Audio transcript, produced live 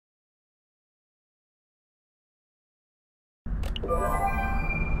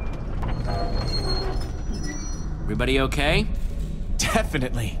Everybody okay?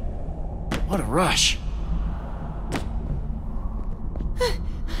 Definitely. What a rush.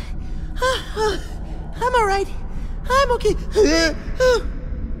 I'm alright. I'm okay.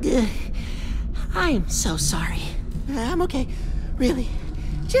 I'm so sorry. I'm okay. Really.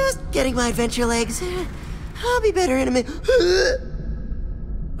 Just getting my adventure legs. I'll be better in a minute.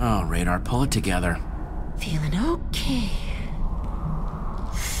 Oh, Radar, pull it together. Feeling okay.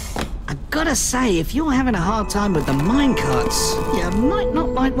 I gotta say, if you're having a hard time with the minecarts, you might not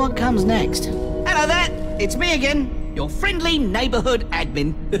like what comes next. Hello there, it's me again, your friendly neighborhood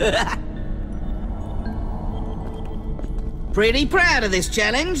admin. Pretty proud of this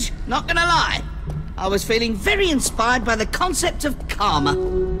challenge, not gonna lie. I was feeling very inspired by the concept of karma.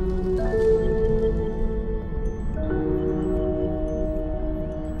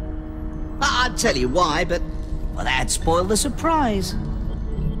 I'd tell you why, but well, that'd spoil the surprise.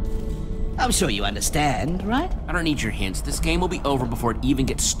 I'm sure you understand, right? I don't need your hints. This game will be over before it even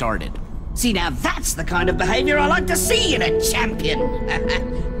gets started. See, now that's the kind of behavior I like to see in a champion.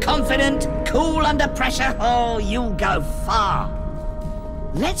 Confident, cool under pressure. Oh, you'll go far.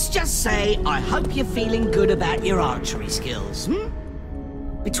 Let's just say I hope you're feeling good about your archery skills,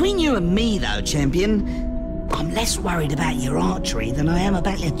 Between you and me, though, champion, I'm less worried about your archery than I am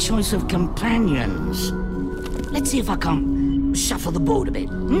about your choice of companions. Let's see if I can't shuffle the board a bit,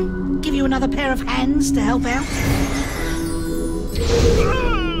 Give you another pair of hands to help out?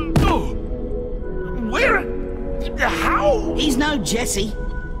 Where? How? He's no Jesse,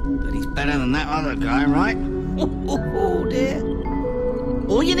 but he's better than that other guy, right? Oh, dear.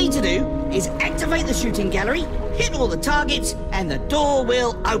 All you need to do is activate the shooting gallery, hit all the targets, and the door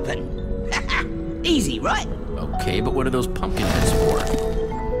will open. Easy, right? Okay, but what are those pumpkin heads for?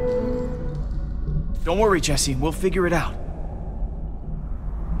 Don't worry, Jesse. We'll figure it out.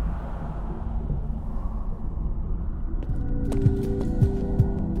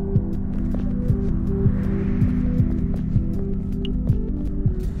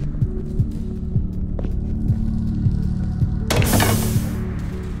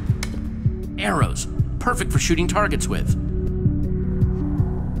 Arrows. Perfect for shooting targets with.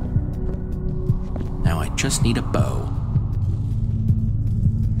 Now I just need a bow.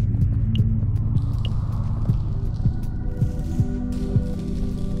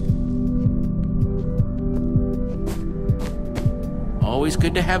 Always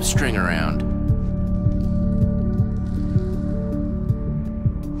good to have string around.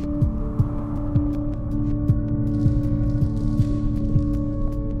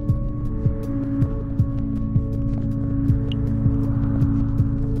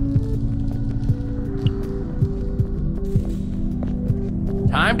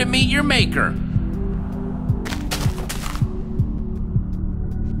 Time to meet your maker.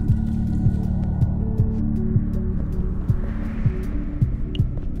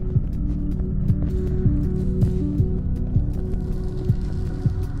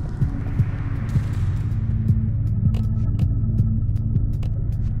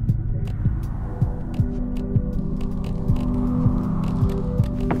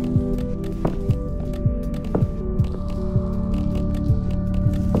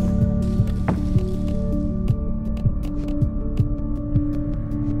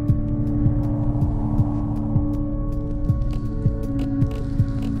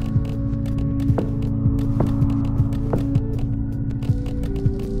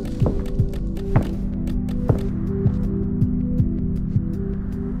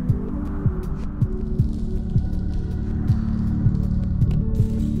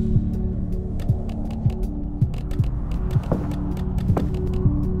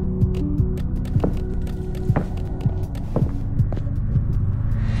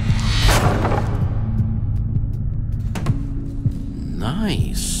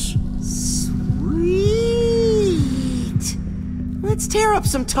 Nice. Sweet. Let's tear up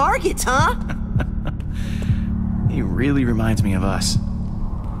some targets, huh? He really reminds me of us.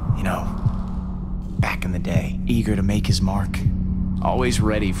 You know, back in the day, eager to make his mark. Always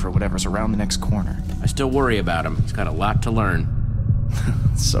ready for whatever's around the next corner. I still worry about him. He's got a lot to learn.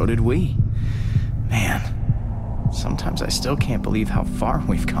 So did we. Man, sometimes I still can't believe how far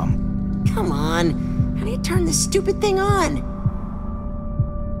we've come. Come on. How do you turn this stupid thing on?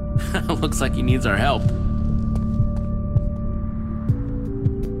 Looks like he needs our help.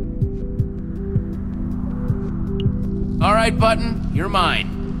 All right, Button, you're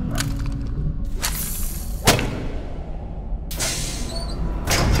mine.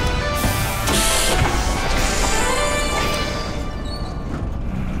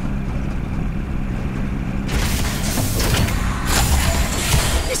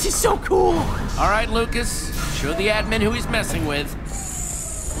 This is so cool! All right, Lucas. Show the admin who he's messing with.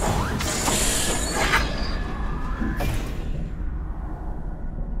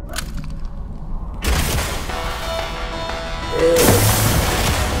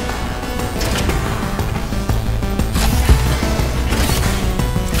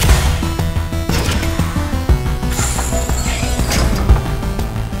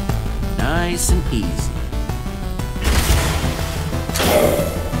 Nice and easy.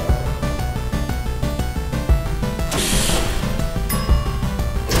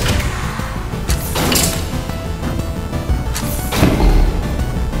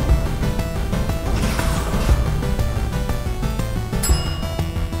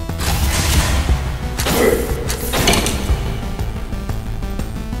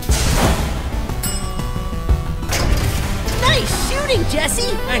 Nice shooting, Jesse!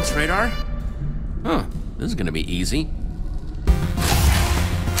 Thanks, Radar. Huh, this is gonna be easy.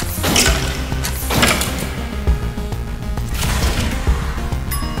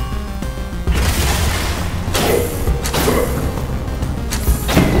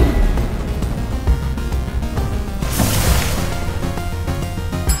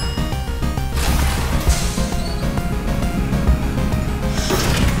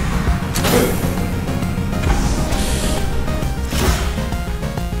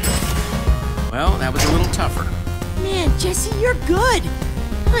 Well, that was a little tougher. Man, Jesse, you're good!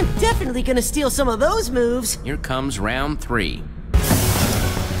 I'm definitely gonna steal some of those moves. Here comes round 3.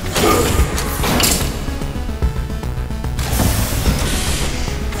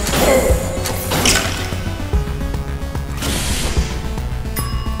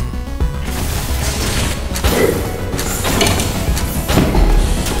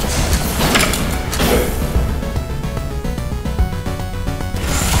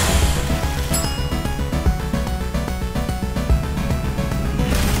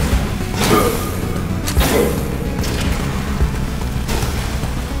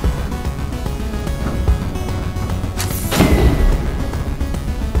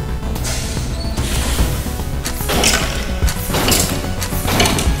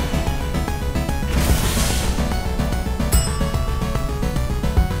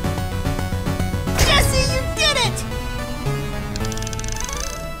 Jesse, you did it!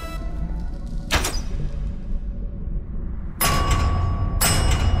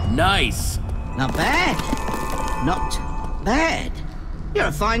 Nice. Not bad. Not bad. You're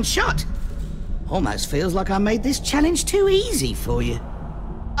a fine shot. Almost feels like I made this challenge too easy for you.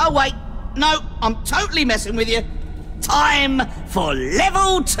 Oh, wait. No, I'm totally messing with you. Time for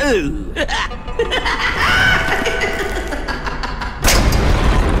level 2.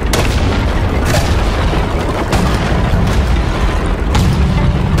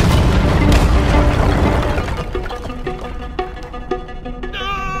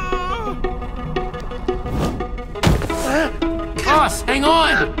 Boss, hang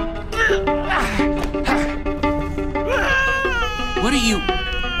on! What are you...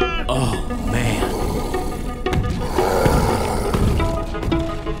 Oh, man.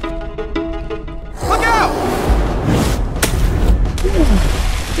 Look out!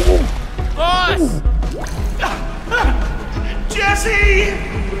 Boss! Jesse!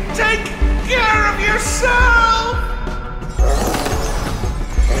 Take care of yourself!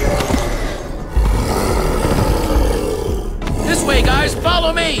 This way, guys,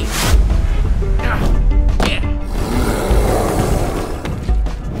 follow me!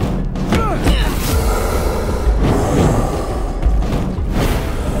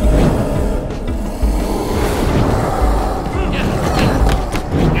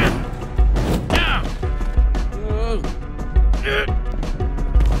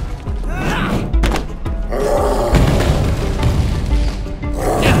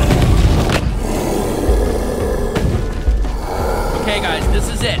 Okay, guys, this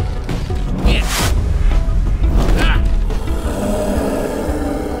is it.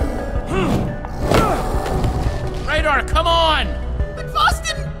 Radar, come on! But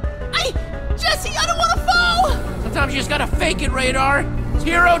Boston, Jesse, I don't want to fall! Sometimes you just gotta fake it, Radar. It's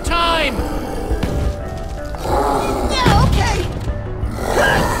hero time! Yeah, okay.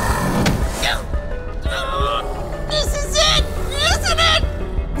 This is it, isn't it?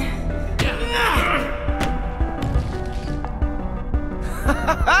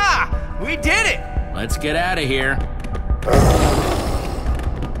 Ha! We did it! Let's get out of here.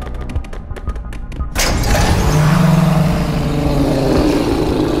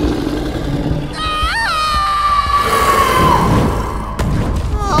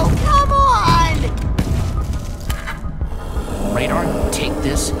 Oh, come on! Radar, take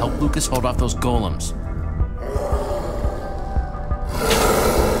this. Help Lucas hold off those golems.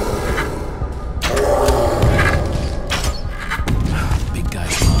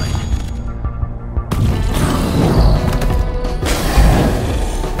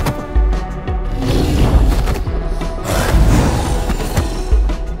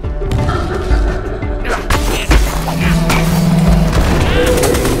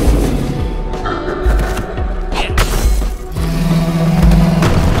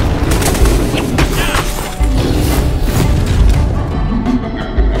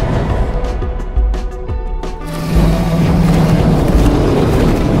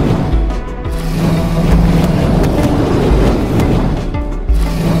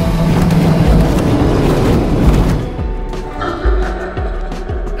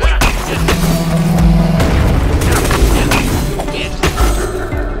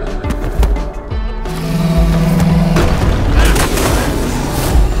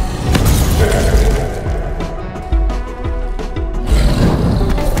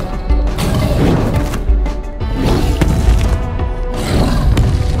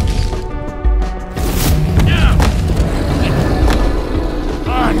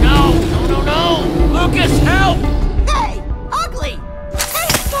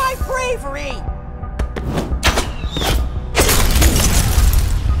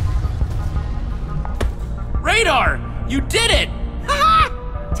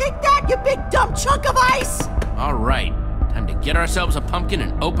 big dumb chunk of ice! All right, time to get ourselves a pumpkin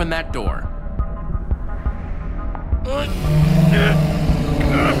and open that door.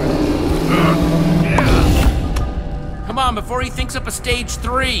 Come on, before he thinks up a stage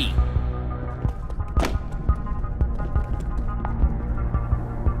 3.